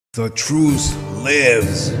The truth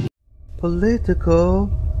lives. Political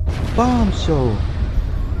Bomb Show,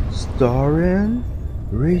 starring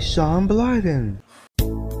Rayshawn Blyden.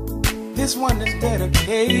 This one is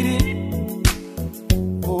dedicated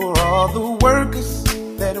for all the workers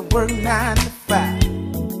that work 9 to 5.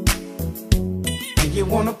 And you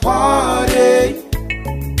wanna party,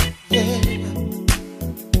 yeah.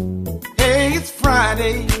 Hey, it's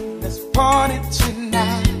Friday, let's party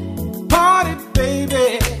tonight. Party,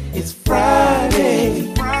 baby, it's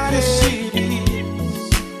Friday. Yes, it is.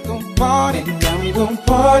 Gonna party, I'm gonna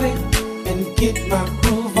party and get my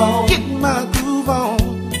groove on. Get my groove on.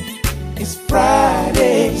 It's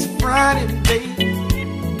Friday, baby,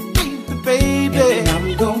 baby. And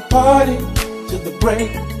I'm gonna party till the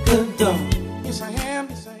break of dawn. Yes, I am,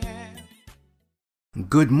 yes, I am.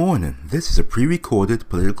 Good morning. This is a pre-recorded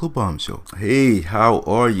Political Bomb Show. Hey, how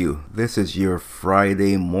are you? This is your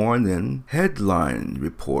Friday morning headline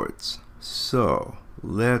reports. So,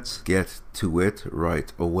 let's get to it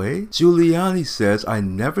right away. Giuliani says, I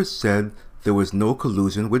never said there was no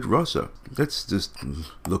collusion with Russia. Let's just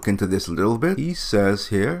look into this a little bit. He says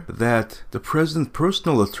here that the president's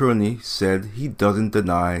personal attorney said he doesn't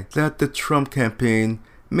deny that the Trump campaign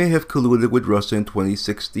may have colluded with Russia in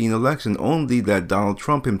 2016 election, only that Donald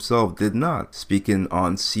Trump himself did not. Speaking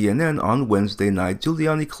on CNN on Wednesday night,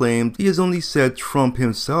 Giuliani claimed he has only said Trump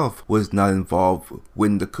himself was not involved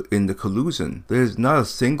in the collusion. There is not a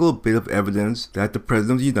single bit of evidence that the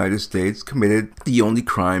President of the United States committed the only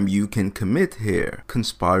crime you can commit here,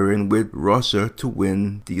 conspiring with Russia to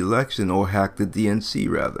win the election, or hack the DNC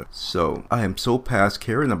rather. So, I am so past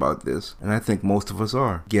caring about this, and I think most of us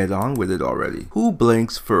are. Get on with it already. Who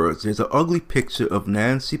blinks first? There's an ugly picture of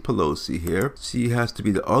Nancy Pelosi here. She has to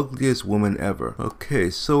be the ugliest woman ever.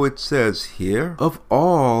 Okay, so it says here, of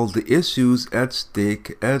all the issues at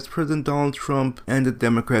stake as President Donald Trump and the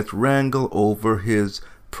Democrats wrangle over his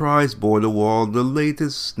prize border wall, the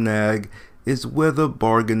latest snag is whether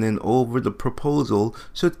bargaining over the proposal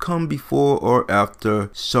should come before or after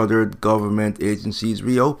shuttered government agencies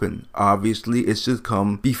reopen. Obviously, it should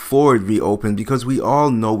come before it reopens, because we all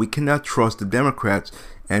know we cannot trust the Democrats.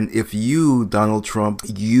 And if you, Donald Trump,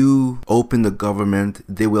 you open the government,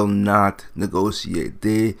 they will not negotiate.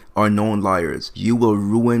 They are known liars. You will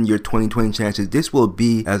ruin your 2020 chances. This will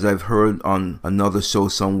be, as I've heard on another show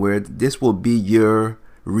somewhere, this will be your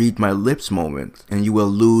read my lips moment, and you will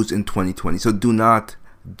lose in 2020. So do not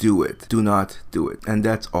do it. Do not do it. And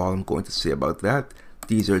that's all I'm going to say about that.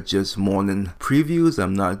 These are just morning previews.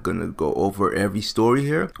 I'm not going to go over every story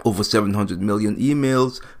here. Over 700 million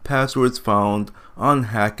emails, passwords found on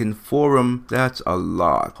Hacking Forum. That's a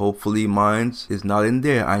lot. Hopefully mine's is not in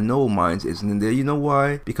there. I know mine's isn't in there. You know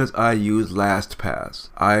why? Because I use LastPass.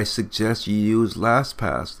 I suggest you use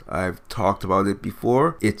LastPass. I've talked about it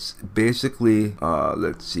before. It's basically,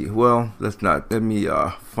 let's see. Well, let me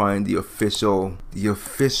find the official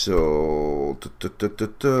LastPass.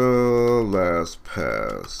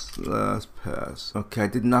 Okay, I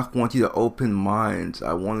did not want you to open mine.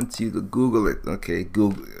 I wanted you to Google it. Okay,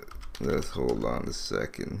 Google it. Let's hold on a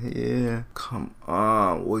second here. Come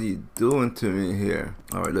on, what are you doing to me here?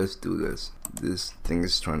 Alright, let's do this. This thing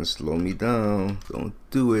is trying to slow me down. Don't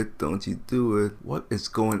do it. Don't you do it. What is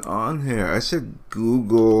going on here? I said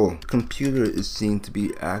Google. Computer is seen to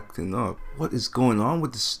be acting up. What is going on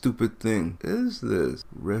with this stupid thing? What is this?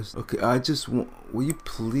 Okay, I just want... Will you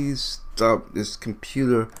please stop this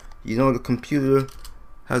computer? You know the computer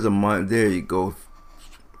has a mind. There you go.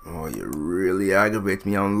 Oh, you really aggravate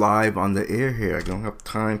me. I'm live on the air here. I don't have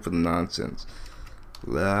time for the nonsense.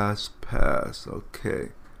 LastPass.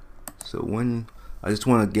 Okay. So when I just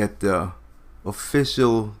want to get the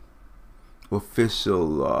official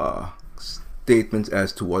statements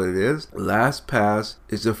as to what it is. LastPass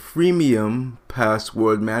is a freemium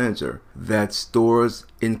password manager that stores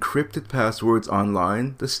encrypted passwords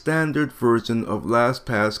online. The standard version of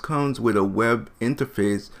LastPass comes with a web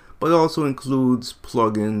interface, but also includes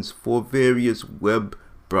plugins for various web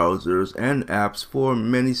browsers and apps for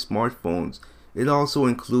many smartphones. It also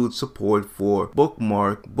includes support for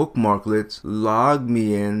bookmarklets,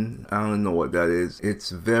 LogMeIn. I don't know what that is.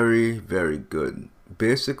 It's very, very good.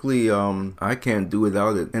 Basically, I can't do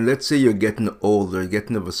without it. And let's say you're getting older,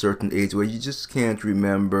 getting of a certain age where you just can't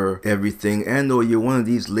remember everything, and or you're one of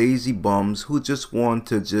these lazy bums who just want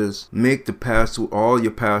to just make the all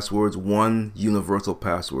your passwords one universal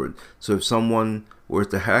password. So if someone were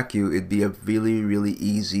to hack you, it'd be a really, really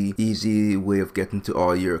easy way of getting to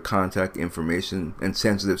all your contact information and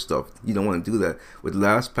sensitive stuff. You don't want to do that. With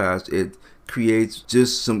LastPass, it creates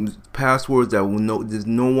just some passwords that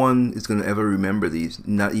no one is gonna ever remember these,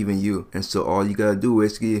 not even you. And so all you gotta do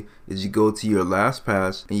basically is you go to your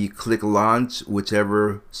LastPass and you click launch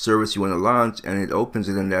whichever service you want to launch, and it opens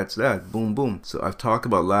it, and that's that. Boom, boom. So I've talked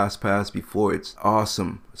about LastPass before. It's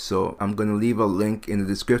awesome. So I'm gonna leave a link in the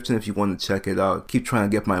description if you want to check it out. Keep trying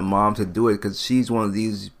to get my mom to do it because she's one of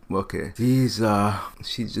these. Okay,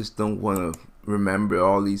 she just don't want to remember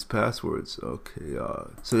all these passwords. Okay,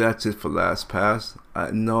 so that's it for LastPass.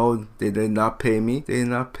 No, they did not pay me. They're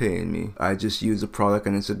not paying me. I just use the product,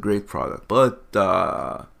 and it's a great product. But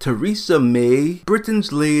Theresa May,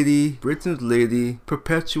 Britain's lady,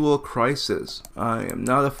 perpetual crisis. I am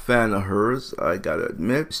not a fan of hers. I gotta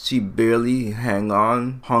admit, she barely hung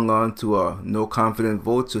on to a no confident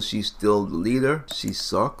vote, so she's still the leader. She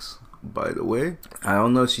sucks. By the way, I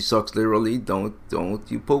don't know if she sucks literally. Don't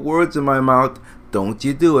you put words in my mouth. Don't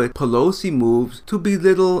you do it. Pelosi moves to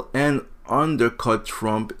belittle and undercut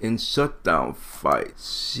Trump in shutdown fight.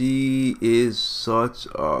 She is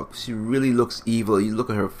she really looks evil. You look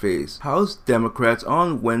at her face. House Democrats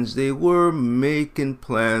on Wednesday were making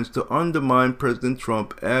plans to undermine President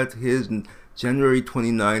Trump at his January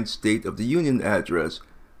 29th State of the Union address.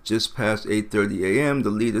 Just past 8:30 a.m., the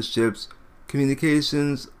leadership's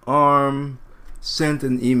communications arm sent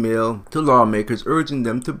an email to lawmakers urging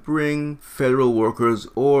them to bring federal workers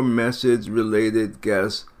or message-related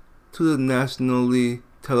guests to the nationally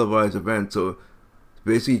televised event. So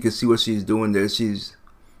basically, you can see what she's doing there. She's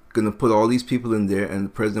gonna put all these people in there, and the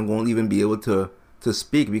president won't even be able to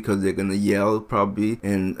speak because they're gonna yell probably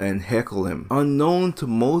and heckle him. Unknown to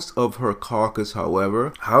most of her caucus,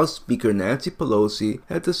 however, House Speaker Nancy Pelosi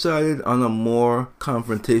had decided on a more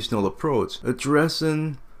confrontational approach.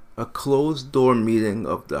 Addressing a closed-door meeting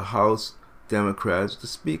of the House Democrats, the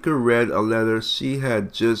speaker read a letter she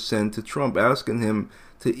had just sent to Trump asking him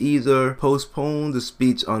to either postpone the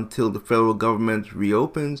speech until the federal government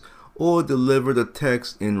reopens or deliver the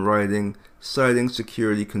text in writing, citing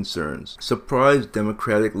security concerns. Surprised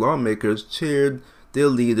Democratic lawmakers cheered their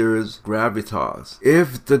leader's gravitas.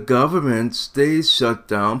 If the government stays shut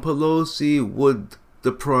down, Pelosi would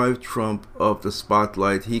deprive Trump of the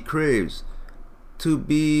spotlight he craves. To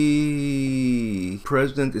be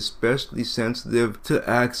president, especially sensitive to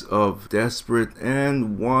acts of desperate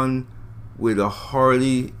and one with a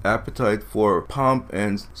hearty appetite for pomp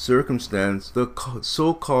and circumstance, the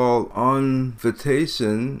so-called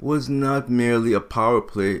invitation was not merely a power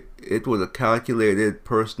play, it was a calculated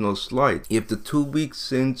personal slight. If the 2 weeks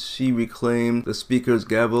since she reclaimed the speaker's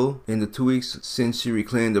gavel,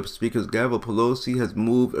 Pelosi has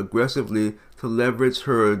moved aggressively to leverage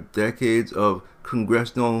her decades of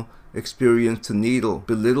congressional experience to needle,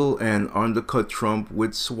 belittle, and undercut Trump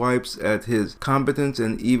with swipes at his competence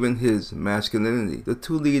and even his masculinity. The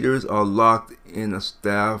two leaders are locked in a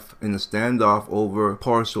standoff over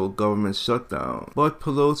partial government shutdown. But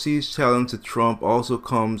Pelosi's challenge to Trump also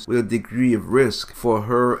comes with a degree of risk for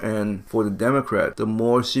her and for the Democrats. The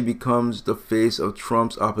more she becomes the face of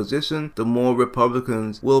Trump's opposition, the more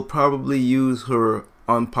Republicans will probably use her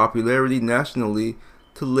unpopularity nationally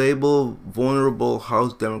to label vulnerable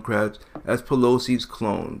House Democrats as Pelosi's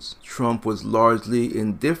clones. Trump was largely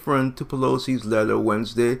indifferent to Pelosi's letter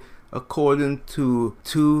Wednesday, according to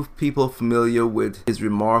two people familiar with his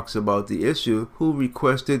remarks about the issue, who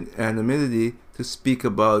requested anonymity to speak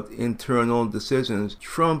about internal decisions.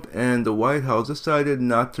 Trump and the White House decided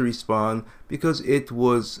not to respond because it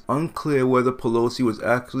was unclear whether Pelosi was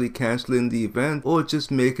actually canceling the event or just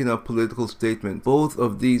making a political statement, both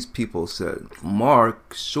of these people said.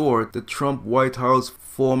 Mark Short, the Trump White House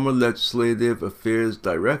former legislative affairs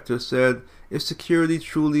director, said if security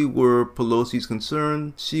truly were Pelosi's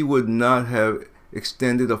concern, she would not have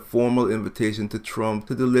extended a formal invitation to Trump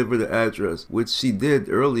to deliver the address, which she did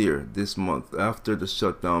earlier this month after the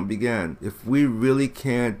shutdown began. If we really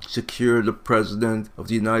can't secure the President of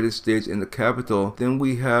the United States in the Capitol, then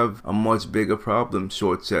we have a much bigger problem,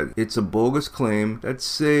 Short said. It's a bogus claim to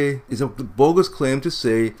say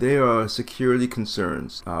there are security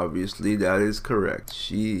concerns. Obviously, that is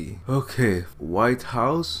correct. Okay. White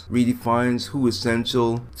House redefines who is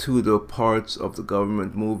essential to the parts of the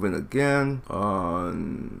government movement again.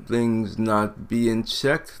 On things not being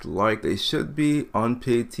checked like they should be.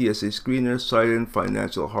 Unpaid TSA screeners citing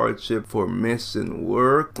financial hardship for missing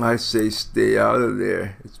work. I say stay out of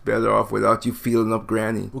there. It's better off without you feeling up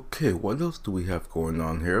granny. Okay, what else do we have going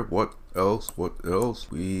on here? What What else?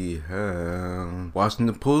 We have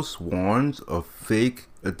Washington Post warns of fake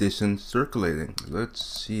editions circulating. Let's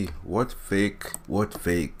see. What fake?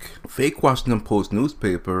 Fake Washington Post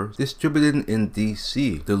newspaper distributed in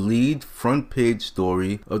DC. The lead front page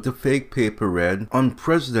story of the fake paper read,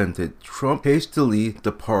 "Unprecedented. Trump hastily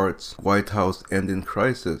departs. White House ending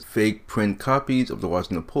crisis." Fake print copies of the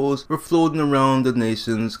Washington Post were floating around the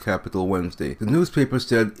nation's capital Wednesday. The newspaper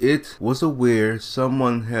said it was aware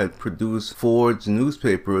someone had produced forged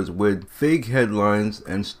newspapers with fake headlines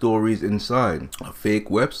and stories inside. A fake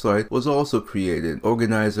website was also created.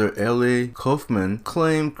 Organizer L.A. Kaufman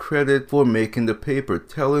claimed credit for making the paper,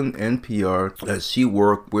 telling NPR that she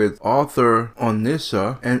worked with author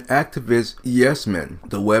Onisha and activist Yesman.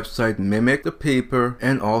 The website mimicked the paper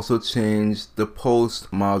and also changed the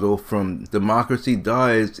Post motto from "Democracy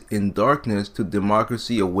dies in darkness" to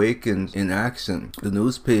 "Democracy awakens in action." The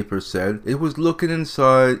newspaper said it was looking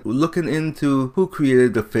into who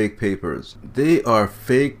created the fake papers. They are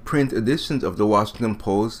fake print editions of the Washington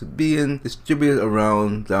Post being distributed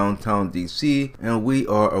around downtown DC, and we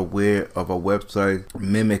are aware of a website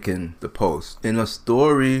mimicking the Post. In a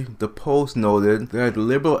story, the Post noted that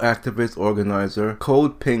liberal activist organizer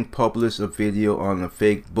Code Pink published a video on a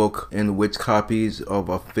fake book in which copies of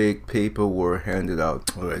a fake paper were handed out.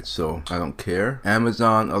 Alright, so I don't care.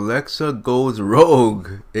 Amazon Alexa goes rogue,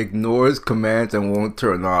 ignores commands and won't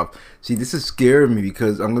turn off. See, this is scaring me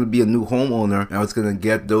because I'm going to be a new homeowner and I was going to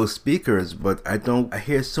get those speakers, but I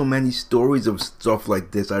hear so many stories of stuff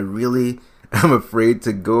like this. I'm afraid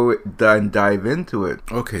to go and dive into it.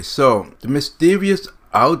 Okay, so the mysterious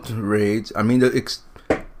outrage,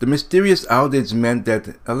 the mysterious outage meant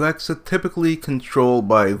that Alexa, typically controlled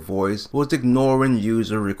by voice, was ignoring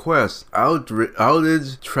user requests.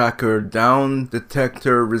 Outage tracker Down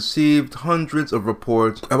Detector received hundreds of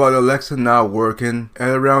reports about Alexa not working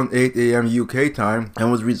at around 8 a.m. UK time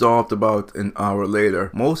and was resolved about an hour later.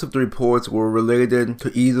 Most of the reports were related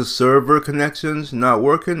to either server connections not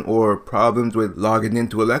working or problems with logging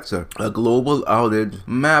into Alexa. A global outage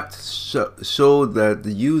mapped showed that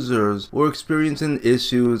the users were experiencing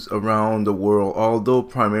issues around the world, although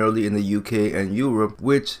primarily in the UK and Europe,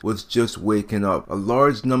 which was just waking up. A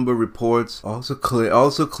large number of reports also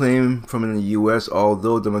claim from in the US,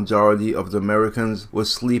 although the majority of the Americans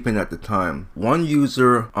was sleeping at the time. One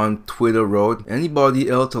user on Twitter wrote, "Anybody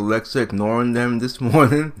else Alexa ignoring them this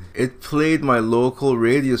morning? It played my local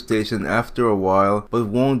radio station after a while, but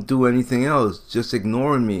won't do anything else, just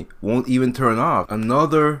ignoring me, won't even turn off."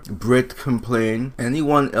 Another Brit complained,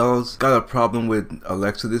 "Anyone else got a problem with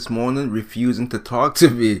Alexa this morning? Refusing to talk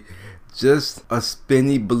to me. Just a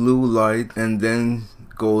spinny blue light and then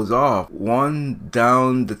goes off." One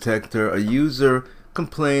Down Detector, a user,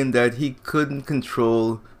 complained that he couldn't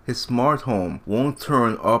control his smart home, won't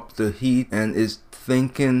turn up the heat, and is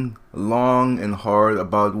thinking long and hard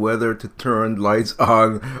about whether to turn lights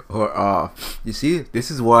on or off. You see, this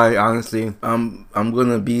is why honestly I'm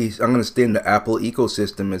gonna stay in the Apple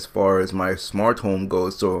ecosystem as far as my smart home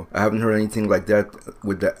goes. So I haven't heard anything like that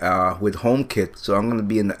with the with HomeKit, so I'm gonna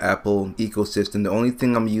be in the Apple ecosystem. The only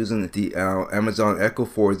thing I'm using the Amazon Echo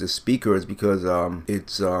for is the speakers, because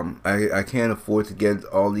I can't afford to get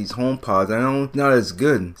all these HomePods. I know it's not as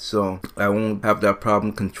good, so I won't have that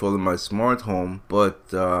problem controlling my smart home, but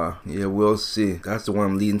yeah, we'll see. That's the one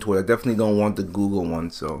I'm leading toward. I definitely don't want the Google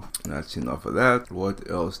one, so that's enough of that. What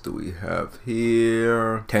else do we have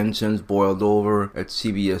here? Tensions boiled over at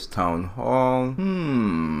CBS Town Hall.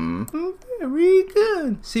 Very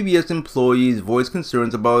good. CBS employees voiced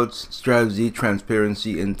concerns about strategy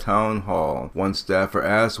transparency in Town Hall. One staffer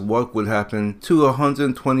asked what would happen to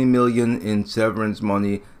 $120 million in severance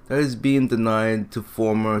money that is being denied to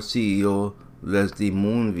former CEO Leslie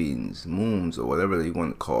Moons, or whatever you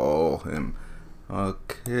want to call him.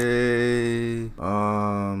 Okay.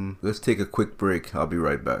 Let's take a quick break. I'll be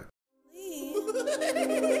right back.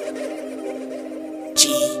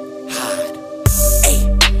 Jihad.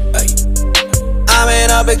 I'm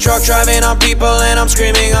in a big truck driving on people and I'm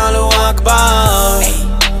screaming Allahu Akbar.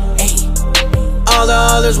 All the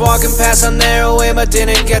others walking past on their way but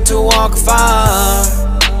didn't get to walk far.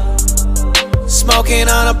 Smoking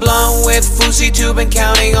on a blunt with Fusi tube and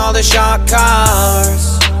counting all the shot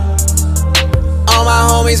cars. All my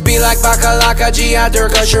homies be like Bakalaka, Jihad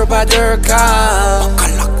Durga, Sherpa Durga.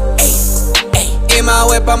 In my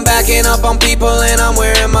whip I'm backing up on people and I'm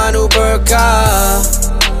wearing my new burqa.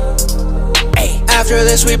 After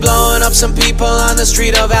this we blowing up some people on the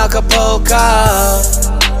street of Acapulco.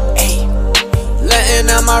 Letting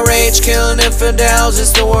out my rage, killing infidels,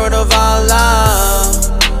 it's the word of Allah.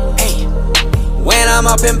 When I'm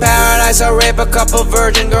up in paradise, I rape a couple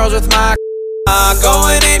virgin girls with my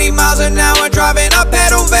going 80 miles an hour, driving a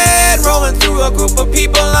pedal van, rolling through a group of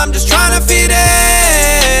people, I'm just trying to fit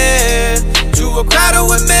in to a crowd of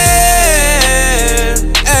women.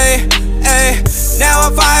 Ay, ay. Now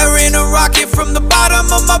I'm firing a rocket from the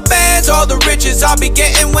bottom of my pants. All the riches I'll be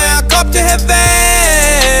getting when I go up to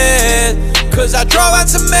heaven, cause I draw out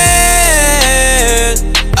some men.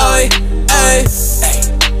 Ay, ay, ay.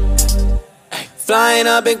 Flying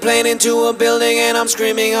a big plane into a building and I'm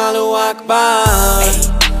screaming Allahu Akbar.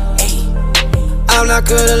 I'm not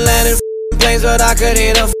good at landing planes, but I could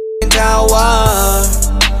hit a tower.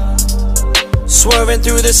 Swerving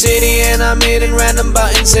through the city and I'm hitting random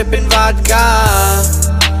buttons, sipping vodka.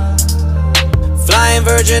 Flying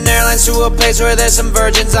Virgin Airlines to a place where there's some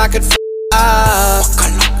virgins I could up.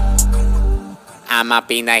 I'm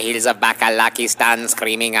up in the hills of Bakalakistan,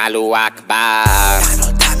 screaming Allahu Akbar.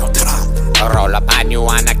 Roll up on you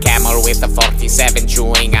on a camel with a 47,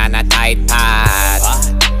 chewing on a Tide Pod.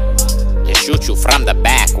 They shoot you from the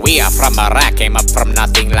back. We are from Iraq, came up from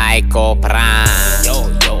nothing like Oprah. Yo,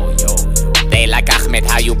 yo, yo. They like Ahmed,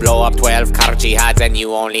 how you blow up 12 car jihads and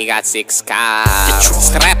you only got 6 cars.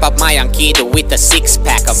 Scrap up my Ankido with a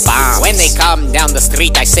 6-pack of bombs. When they come down the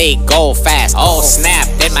street, I say go fast. Oh snap,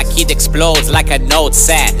 then my kid explodes like a note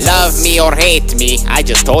set. Love me or hate me, I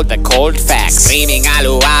just told the cold facts. Screaming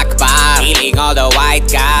Allahu Akbar, healing all the white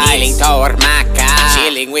guys, kneeling toward Makkah,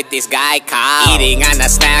 chilling with this guy Carl, eating on a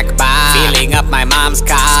snack bar, filling up my mom's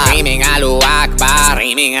car. Screaming Allahu Akbar,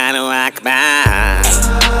 screaming Allahu Akbar.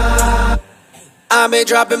 I've been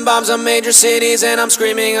dropping bombs on major cities and I'm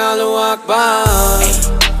screaming Allahu Akbar.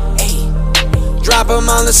 Drop them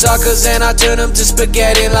on the suckers and I turn them to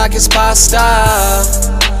spaghetti like it's pasta.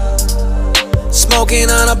 Smoking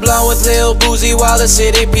on a blunt with Lil Boozy while the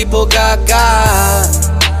city people gaga.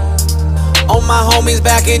 All my homies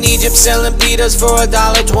back in Egypt selling pitas for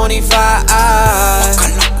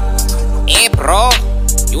 $1.25. Hey bro,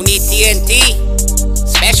 you need TNT?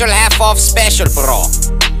 Special half off special bro.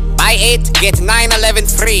 Buy 8, get 9/11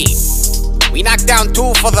 free. We knock down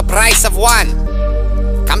 2 for the price of 1.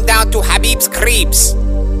 Come down to Habib's Creeps.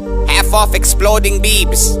 Half off exploding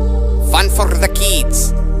beebs. Fun for the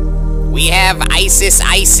kids. We have ISIS.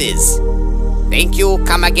 Thank you,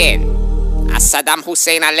 come again. As-Saddam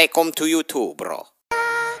Hussein alaikum to you too, bro.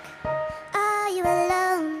 Are you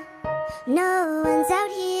alone? No one's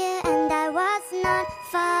out here and I was not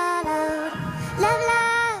followed.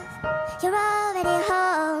 Love, you're already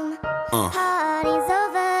home. Party's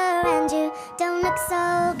over and you don't look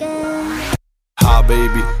so good. Ha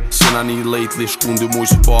baby, sina një lately, shkundi muj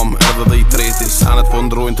që pom edhe dhe I treti. Sanet po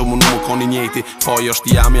ndrojnë të më nuk koni njeti. Faj është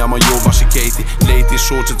jam ma jo bashiketi. Leti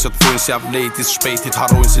shoqet që t'fojnë si av letis. Shpejtit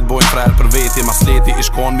harrojnë si t'bojnë frerë për veti. Mas leti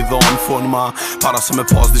ish kon mi dhonë fun ma, para se me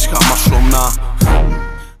pas diçka ma shumë na.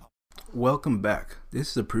 Welcome back.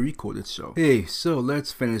 This is a pre-recorded show. Hey, so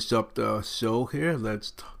let's finish up the show here.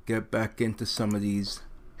 Let's get back into some of these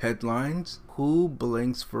headlines. Who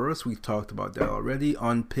blinks first? We talked about that already.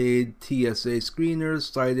 Unpaid TSA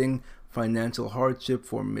screeners citing financial hardship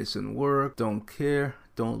for missing work. Don't care.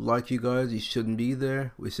 Don't like you guys. You shouldn't be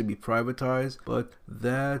there. We should be privatized. But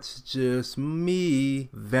that's just me.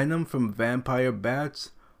 Venom from vampire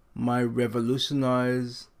bats might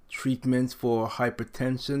revolutionize treatments for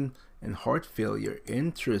hypertension and heart failure.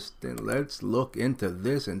 Interesting. Let's look into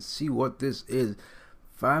this and see what this is.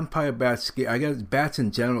 Vampire bats scare. I guess bats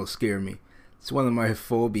in general scare me. It's one of my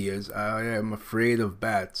phobias. I am afraid of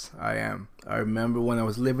bats. I am. I remember when I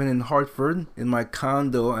was living in Hartford in my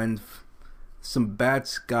condo and some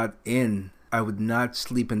bats got in. I would not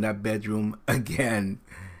sleep in that bedroom again.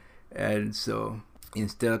 And so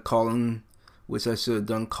instead of calling, which I should have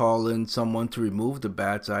done, calling someone to remove the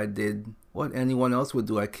bats, I did what anyone else would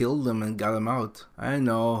do. I killed them and got them out. I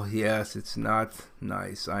know, yes, it's not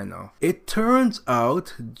nice, I know. It turns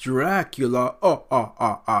out Dracula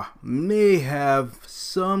may have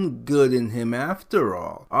some good in him after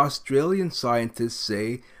all. Australian scientists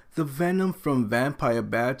say the venom from vampire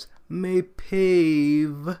bats may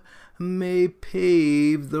pave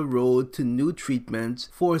the road to new treatments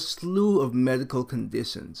for a slew of medical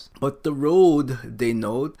conditions. But the road, they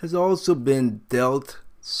note, has also been dealt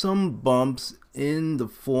some bumps in the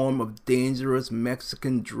form of dangerous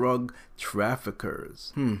Mexican drug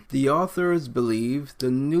traffickers. The authors believe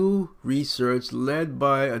the new research led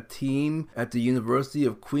by a team at the University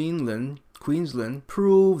of Queensland Queensland,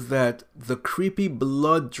 prove that the creepy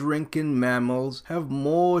blood-drinking mammals have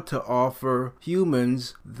more to offer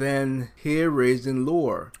humans than hair-raising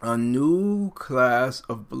lore. A new class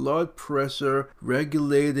of blood pressure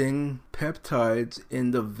regulating peptides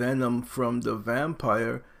in the venom from the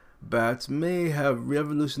vampire bats may have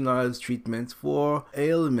revolutionized treatments for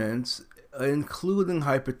ailments including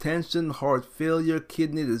hypertension, heart failure,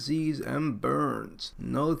 kidney disease, and burns.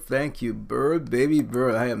 No thank you, bird, baby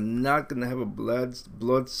bird. I am not gonna have a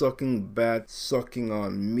blood-sucking bat sucking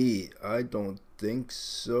on me. I don't think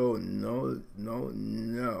so. No.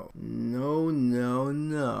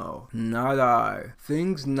 Not I.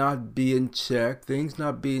 Things not being checked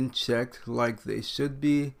like they should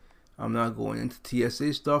be. I'm not going into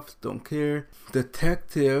TSA stuff, don't care.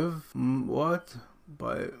 Detective, what?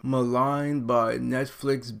 Maligned by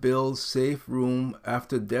Netflix bills safe room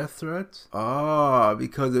after death threats.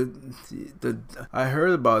 Because I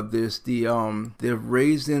heard about this. They're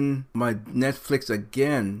raising my Netflix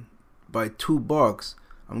again by $2.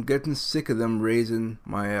 I'm getting sick of them raising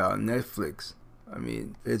my Netflix. I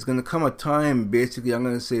mean, it's gonna come a time. Basically, I'm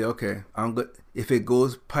gonna say, okay, if it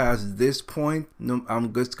goes past this point, no,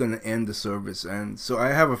 I'm just gonna end the service. And so I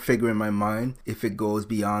have a figure in my mind. If it goes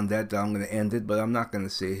beyond that, I'm gonna end it. But I'm not gonna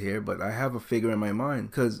say here. But I have a figure in my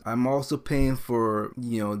mind because I'm also paying for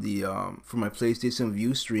for my PlayStation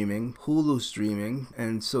Vue streaming, Hulu streaming,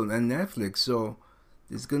 and Netflix. So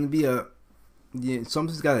there's gonna be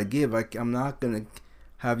something's gotta give. I'm not gonna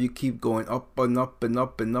have you keep going up and up and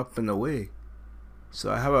up and up and away. So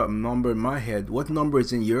I have a number in my head. What number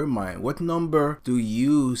is in your mind? What number do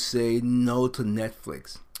you say no to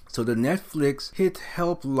Netflix? So the Netflix hit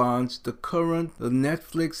helped launch the current boom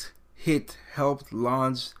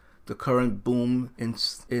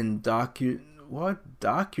in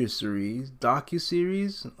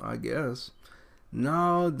docuseries, I guess.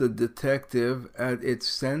 Now the detective at its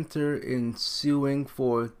center in suing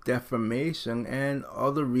for defamation and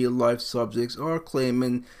other real-life subjects are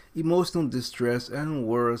claiming emotional distress and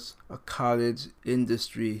worse, a cottage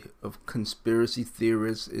industry of conspiracy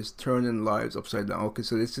theorists is turning lives upside down. Okay,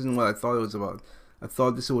 so this isn't what I thought it was about. I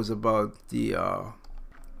thought this was about the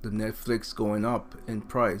Netflix going up in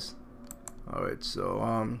price. Alright,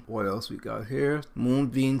 so what else we got here?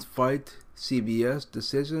 Moonbeam's fight CBS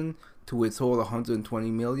decision to withhold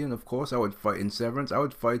 $120 million. Of course, I would fight in severance. I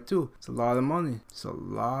would fight too. It's a lot of money. It's a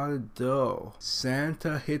lot of dough.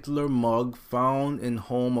 Santa Hitler mug found in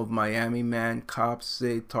home of Miami man. Cops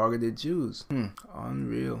say targeted Jews.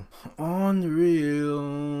 Unreal.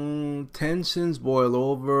 Tensions boil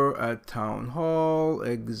over at town hall.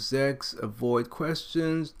 Execs avoid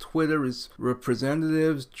questions. Twitter is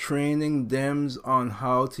representatives training Dems on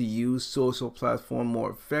how to use social platform more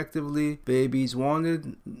effectively. Babies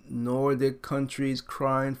wanted. Nordic countries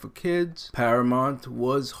crying for kids. Paramount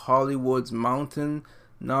was Hollywood's mountain.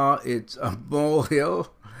 Now it's a molehill.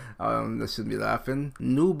 That should be laughing.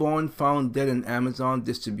 Newborn found dead in Amazon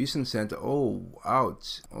distribution center. Oh,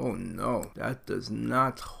 ouch. Oh no. That does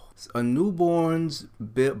not. A newborn's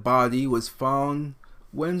body was found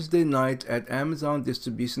Wednesday night at Amazon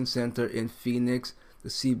distribution center in Phoenix. The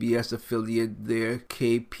CBS affiliate there,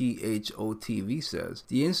 KPHO-TV, says.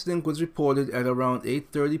 The incident was reported at around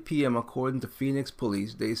 8:30 p.m. according to Phoenix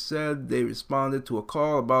police. They said they responded to a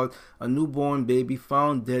call about a newborn baby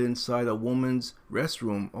found dead inside a woman's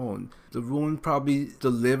restroom. Oh, the woman probably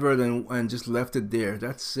delivered and just left it there.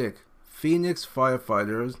 That's sick. Phoenix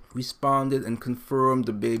firefighters responded and confirmed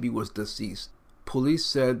the baby was deceased. Police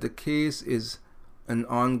said the case is an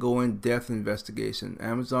ongoing death investigation.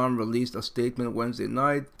 Amazon released a statement Wednesday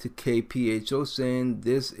night to KPHO saying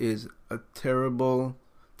this is a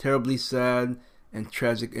terribly sad and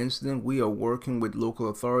tragic incident. We are working with local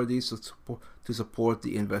authorities to support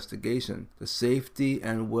the investigation. The safety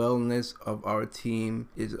and wellness of our team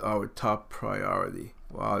is our top priority.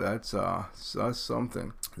 Wow, that's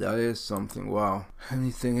something. That is something. Wow.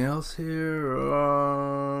 Anything else here?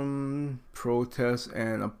 Protests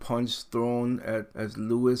and a punch thrown as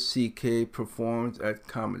Louis C.K. performed at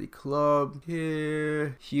comedy club.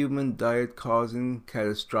 Here, human diet causing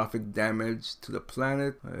catastrophic damage to the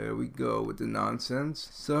planet. There we go with the nonsense.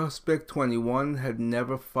 Suspect 21 had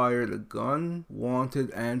never fired a gun. Wanted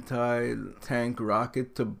anti-tank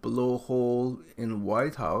rocket to blow hole in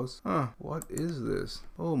White House. What is this?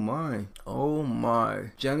 Oh my.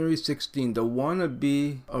 January 16, the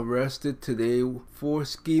wannabe arrested today for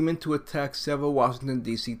scheming to attack attacked several Washington,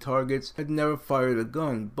 D.C. targets, had never fired a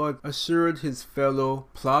gun, but assured his fellow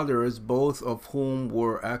plotters, both of whom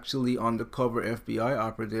were actually undercover FBI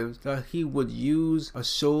operatives, that he would use a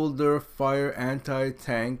shoulder-fire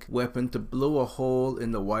anti-tank weapon to blow a hole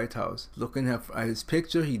in the White House. Looking at his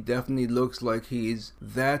picture, he definitely looks like he's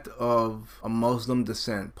that of a Muslim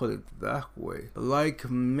descent, put it that way. Like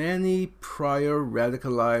many prior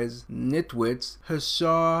radicalized nitwits,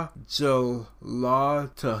 Hashar Jalal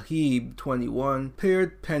Tahib, 21,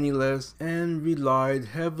 appeared penniless and relied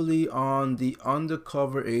heavily on the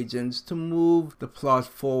undercover agents to move the plot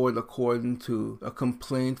forward, according to a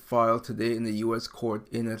complaint filed today in the U.S. court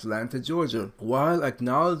in Atlanta, Georgia. While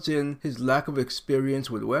acknowledging his lack of experience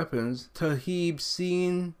with weapons, Tahib,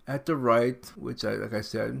 seen at the right, which like I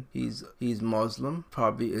said, he's Muslim,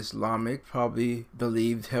 probably Islamic, probably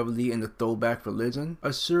believed heavily in the throwback religion,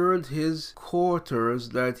 assured his quarters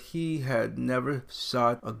that he had never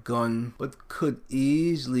shot a gun but could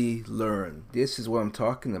easily learn. This is what I'm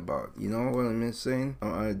talking about. You know what I'm saying?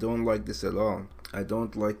 I don't like this at all. I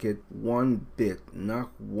don't like it one bit, not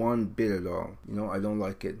one bit at all. You know, I don't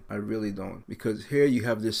like it. I really don't. Because here you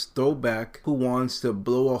have this throwback who wants to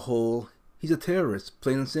blow a hole. He's a terrorist,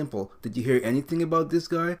 plain and simple. Did you hear anything about this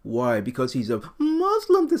guy? Why? Because he's of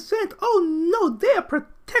Muslim descent. Oh no, they're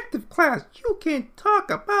protective class. You can't talk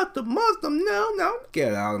about the Muslim. No.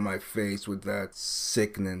 Get out of my face with that.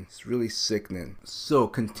 Sickening. It's really sickening. So,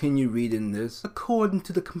 continue reading this. According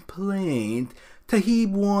to the complaint,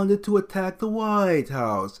 Tahib wanted to attack the White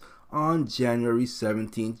House on January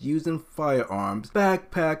 17th using firearms,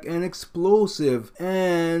 backpack, and explosive,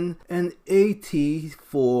 and an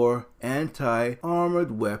AT-4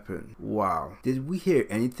 anti-armored weapon. Wow. Did we hear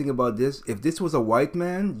anything about this? If this was a white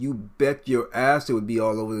man, you bet your ass it would be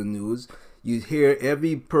all over the news. You'd hear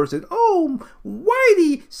every person, oh,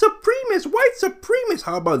 whitey, supremacist, white supremacist.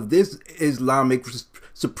 How about this Islamic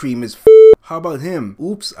supremacist? How about him?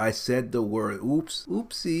 Oops, I said the word. Oops.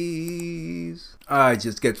 Oopsies. I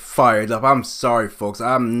just get fired up. I'm sorry, folks.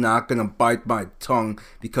 I'm not gonna bite my tongue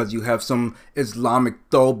because you have some Islamic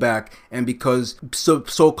throwback and because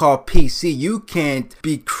so-called PC, you can't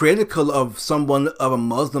be critical of someone of a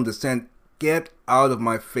Muslim descent. Get out of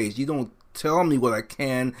my face. You don't tell me what I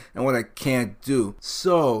can and what I can't do.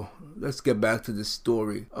 So, let's get back to the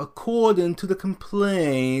story. According to the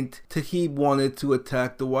complaint, Tahib wanted to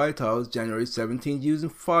attack the White House January 17th using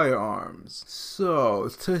firearms. So,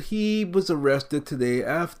 Tahib was arrested today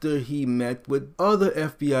after he met with other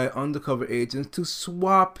FBI undercover agents to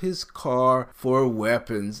swap his car for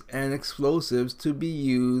weapons and explosives to be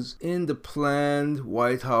used in the planned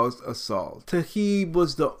White House assault. Tahib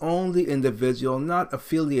was the only individual not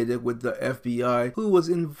affiliated with the FBI who was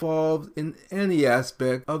involved in any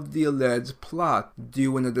aspect of the alleged plot.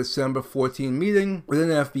 During a December 14 meeting with an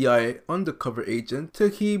FBI undercover agent,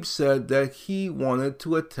 Tahib said that he wanted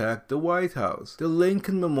to attack the White House, the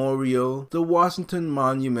Lincoln Memorial, the Washington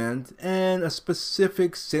Monument, and a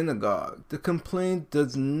specific synagogue. The complaint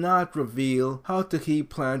does not reveal how Tahib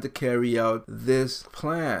planned to carry out this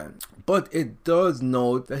plan, but it does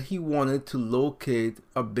note that he wanted to locate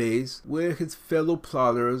a base where his fellow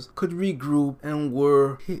plotters could regroup and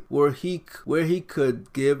where he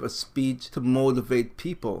could give a speech to motivate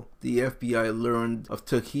people. The FBI learned of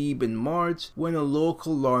Tahib in March when a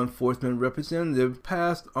local law enforcement representative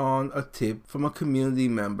passed on a tip from a community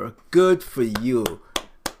member. Good for you.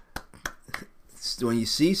 When you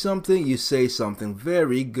see something, you say something.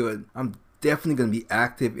 Very good. I'm definitely going to be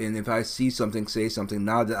active in if I see something, say something.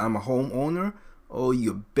 Now that I'm a homeowner, oh,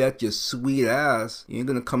 you bet your sweet ass you ain't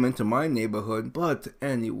gonna come into my neighborhood. But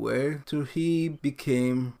anyway, Tahib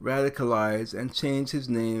became radicalized and changed his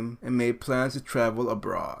name and made plans to travel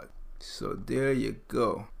abroad. So there you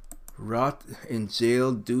go. Rot in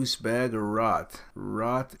jail, douchebag, rot.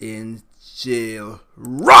 Rot in jail.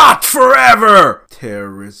 Rot forever!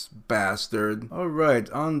 Terrorist bastard. Alright,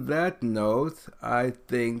 on that note, I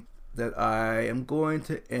think that I am going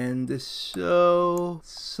to end the show,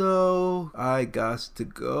 so I got to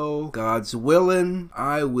go. God's willing,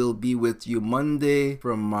 I will be with you Monday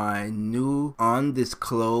from my new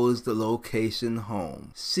undisclosed location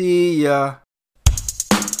home. See ya.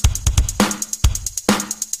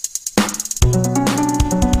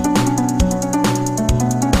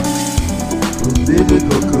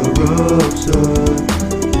 Political corruption,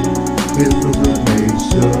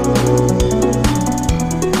 misinformation.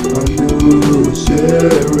 A new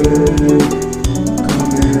sheriff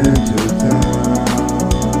coming to town.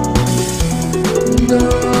 No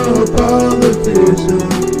politician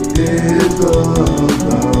is allowed.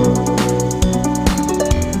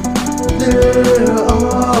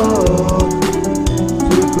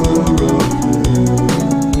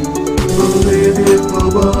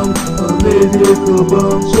 Political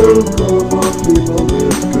Bomb Show, come on people,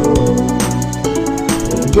 let's go.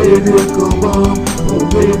 Political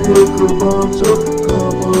Bomb Show,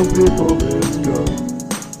 come on people, let's go.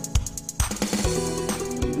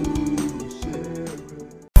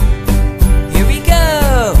 Here we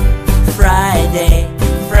go! Friday,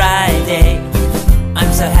 Friday.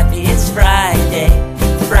 I'm so happy it's Friday,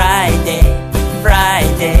 Friday,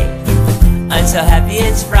 Friday. I'm so happy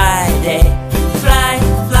it's Friday.